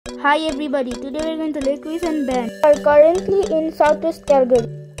Hi everybody, today we are going to Louise and Banff. We are currently in Southwest Calgary.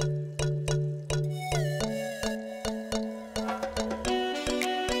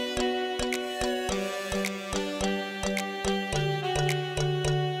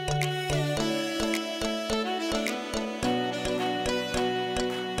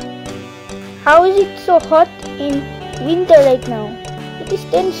 How is it so hot in winter right now? It is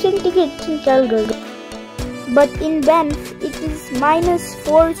 10 centigrades in Calgary. But in Banff, it is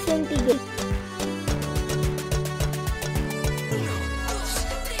 -4 centigrades.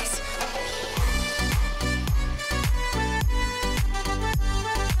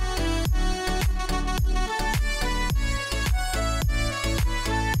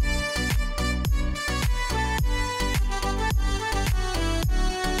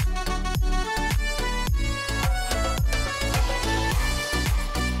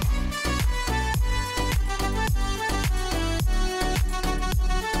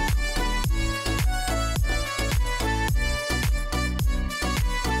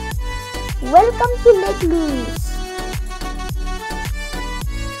 Welcome to Lake Louise.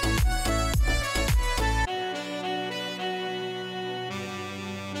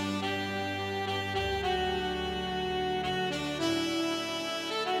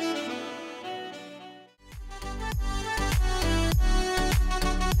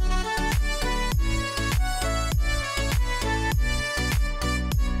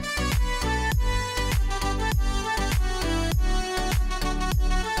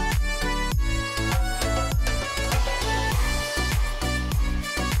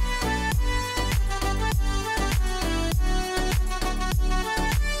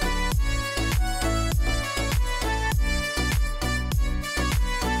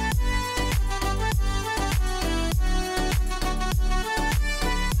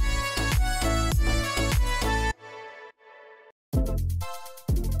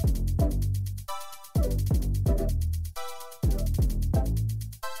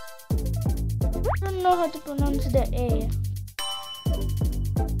 I don't know how to pronounce the A.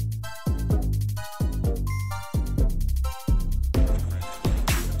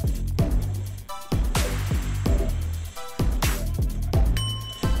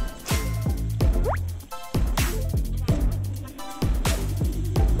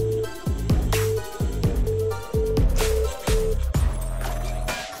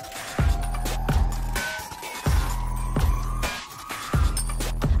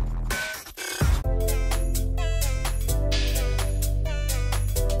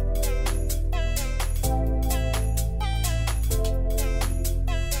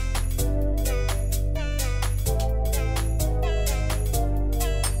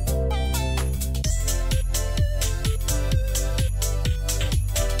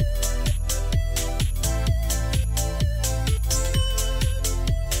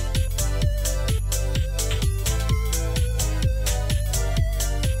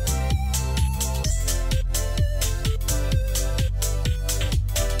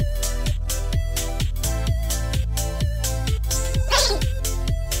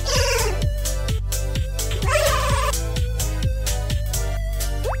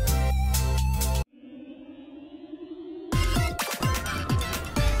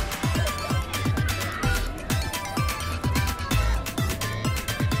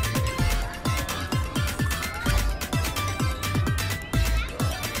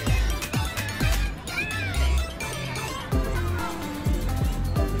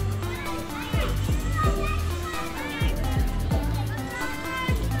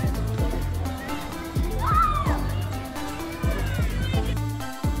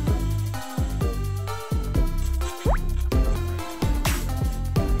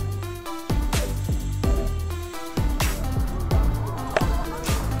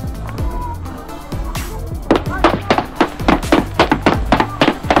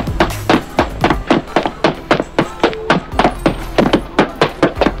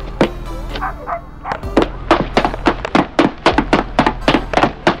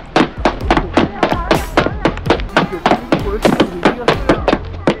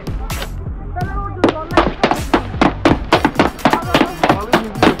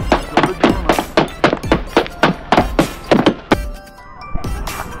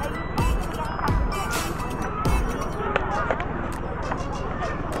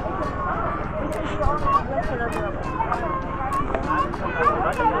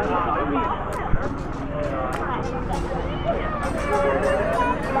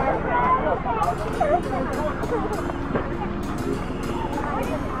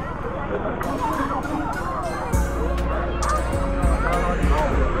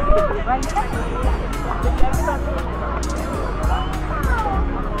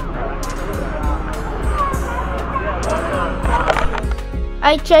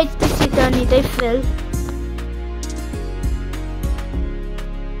 I tried to sit on it, I fell.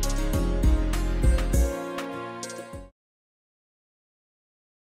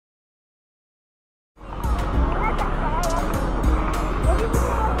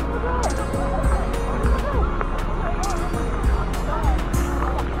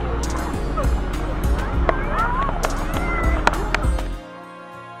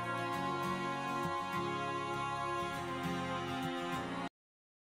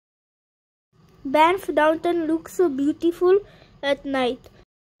 Banff downtown looks so beautiful at night.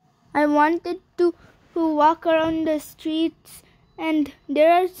 I wanted to walk around the streets, and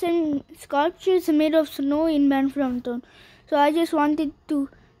there are some sculptures made of snow in Banff downtown. So I just wanted to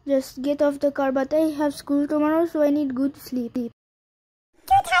just get off the car, but I have school tomorrow, so I need good sleep.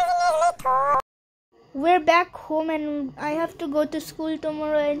 We're back home and I have to go to school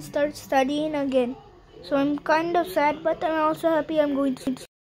tomorrow and start studying again. So I'm kind of sad, but I'm also happy I'm going to school.